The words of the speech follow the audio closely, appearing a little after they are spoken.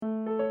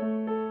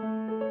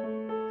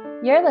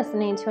You're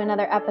listening to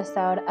another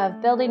episode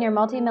of Building Your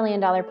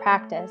Multi-Million-Dollar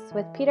Practice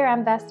with Peter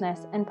M.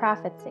 Vestness and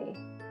ProfitSee.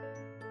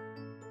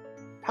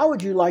 How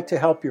would you like to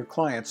help your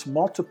clients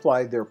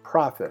multiply their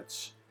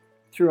profits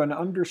through an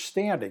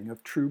understanding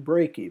of true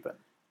break-even?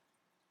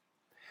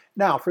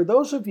 Now, for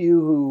those of you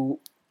who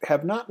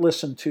have not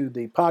listened to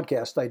the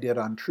podcast I did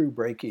on true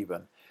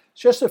break-even,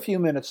 it's just a few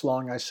minutes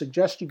long. I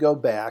suggest you go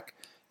back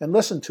and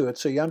listen to it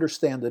so you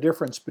understand the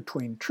difference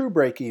between true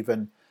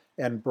break-even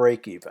and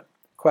break-even.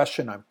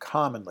 Question I'm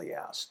commonly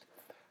asked.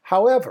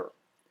 However,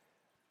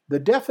 the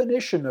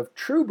definition of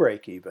true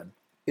break-even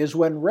is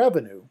when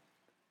revenue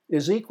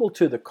is equal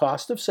to the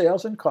cost of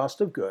sales and cost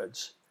of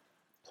goods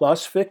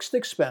plus fixed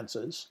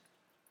expenses,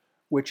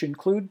 which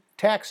include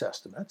tax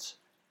estimates,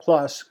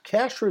 plus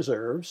cash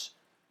reserves,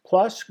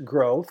 plus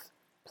growth,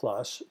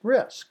 plus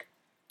risk.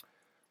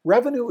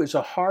 Revenue is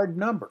a hard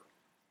number,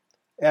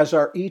 as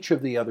are each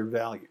of the other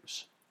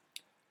values.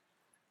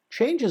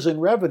 Changes in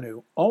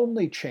revenue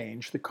only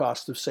change the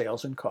cost of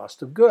sales and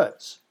cost of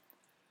goods.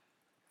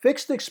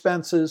 Fixed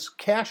expenses,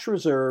 cash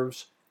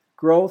reserves,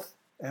 growth,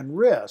 and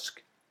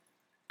risk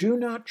do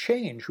not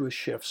change with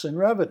shifts in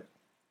revenue.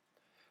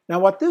 Now,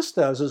 what this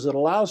does is it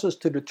allows us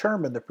to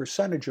determine the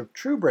percentage of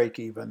true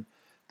break-even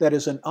that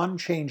is an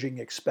unchanging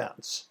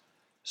expense.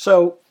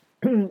 So,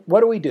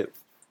 what do?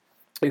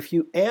 If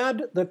you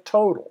add the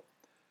total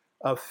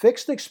of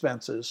fixed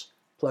expenses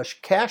plus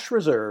cash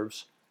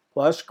reserves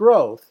plus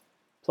growth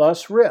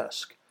plus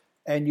risk,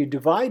 and you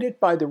divide it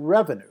by the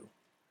revenue,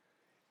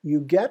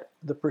 you get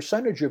the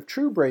percentage of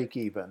true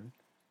break-even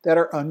that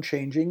are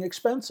unchanging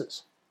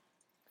expenses.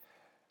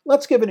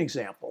 Let's give an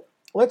example.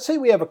 Let's say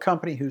we have a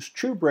company whose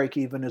true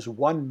break-even is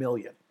 $1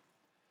 million.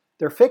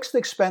 Their fixed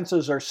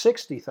expenses are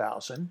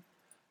 $60,000,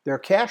 their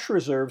cash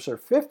reserves are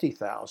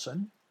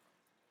 $50,000,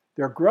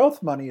 their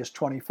growth money is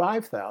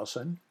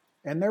 $25,000,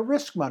 and their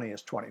risk money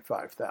is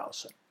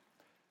 $25,000.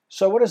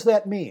 So what does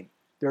that mean?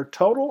 Their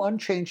total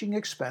unchanging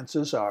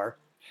expenses are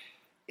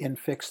in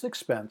fixed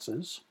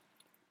expenses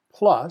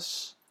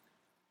plus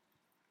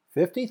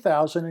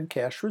 $50,000 in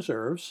cash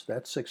reserves,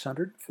 that's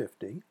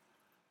 $650,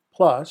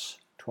 plus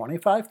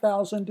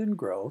 $25,000 in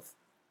growth,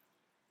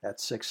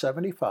 that's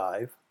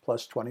 $675,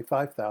 plus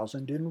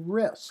 $25,000 in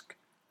risk,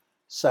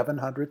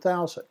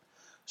 $700,000.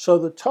 So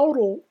the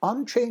total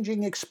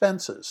unchanging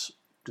expenses,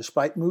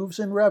 despite moves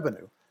in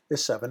revenue, is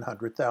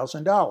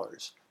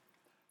 $700,000.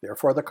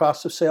 Therefore, the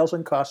cost of sales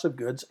and cost of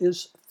goods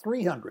is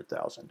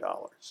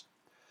 $300,000.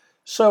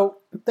 So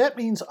that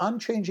means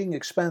unchanging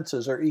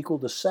expenses are equal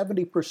to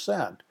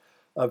 70%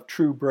 of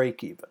true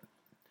break-even.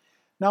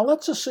 Now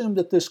let's assume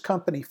that this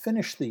company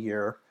finished the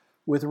year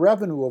with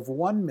revenue of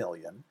 $1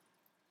 million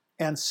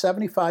and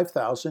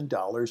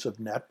 $75,000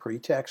 of net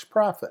pre-tax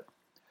profit.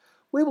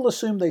 We will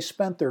assume they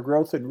spent their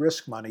growth and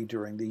risk money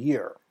during the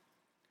year.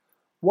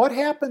 What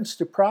happens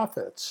to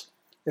profits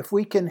if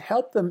we can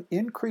help them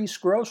increase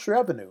gross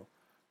revenue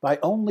by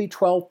only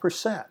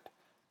 12%,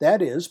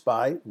 that is,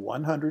 by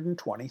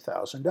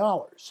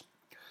 $120,000?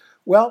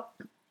 Well,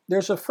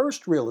 there's a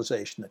first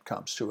realization that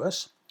comes to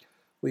us.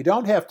 We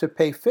don't have to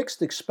pay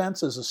fixed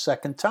expenses a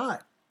second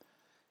time.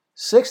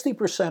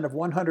 60% of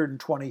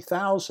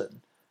 $120,000,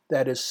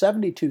 that is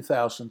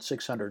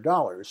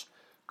 $72,600,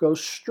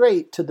 goes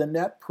straight to the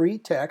net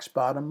pre-tax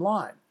bottom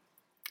line.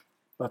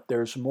 But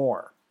there's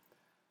more.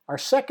 Our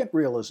second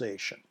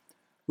realization.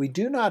 We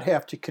do not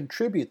have to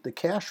contribute the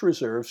cash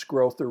reserves,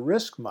 growth, or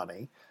risk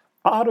money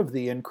out of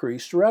the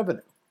increased revenue.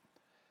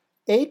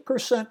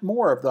 8%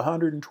 more of the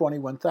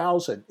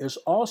 $121,000 is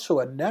also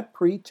a net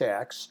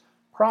pre-tax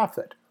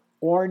profit,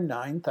 or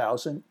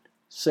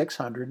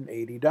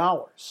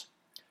 $9,680.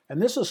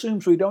 And this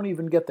assumes we don't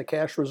even get the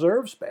cash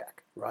reserves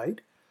back, right?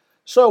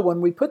 So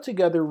when we put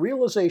together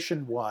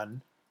realization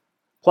 1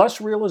 plus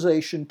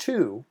realization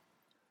 2,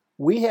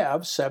 we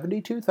have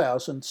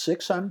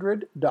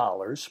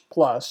 $72,600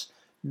 plus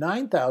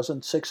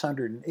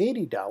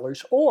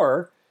 $9,680,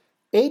 or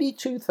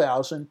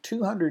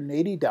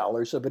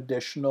 $82,280 of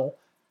additional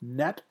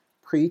net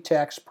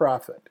pre-tax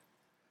profit.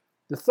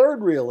 The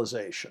third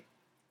realization,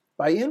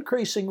 by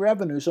increasing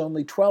revenues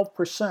only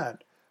 12%,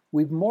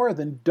 we've more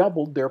than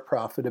doubled their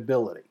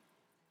profitability.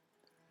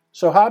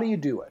 So how do you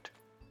do it?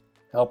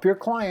 Help your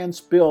clients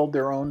build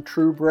their own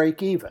true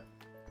break-even.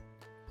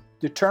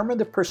 Determine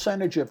the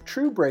percentage of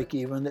true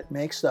break-even that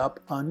makes up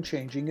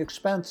unchanging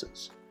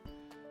expenses.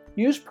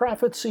 Use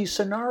ProfitSee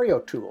scenario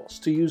tools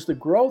to use the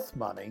growth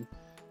money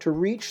to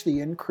reach the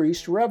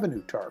increased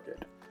revenue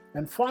target.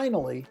 And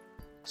finally,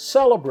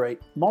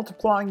 celebrate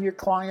multiplying your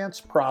clients'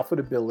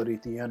 profitability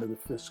at the end of the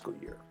fiscal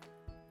year.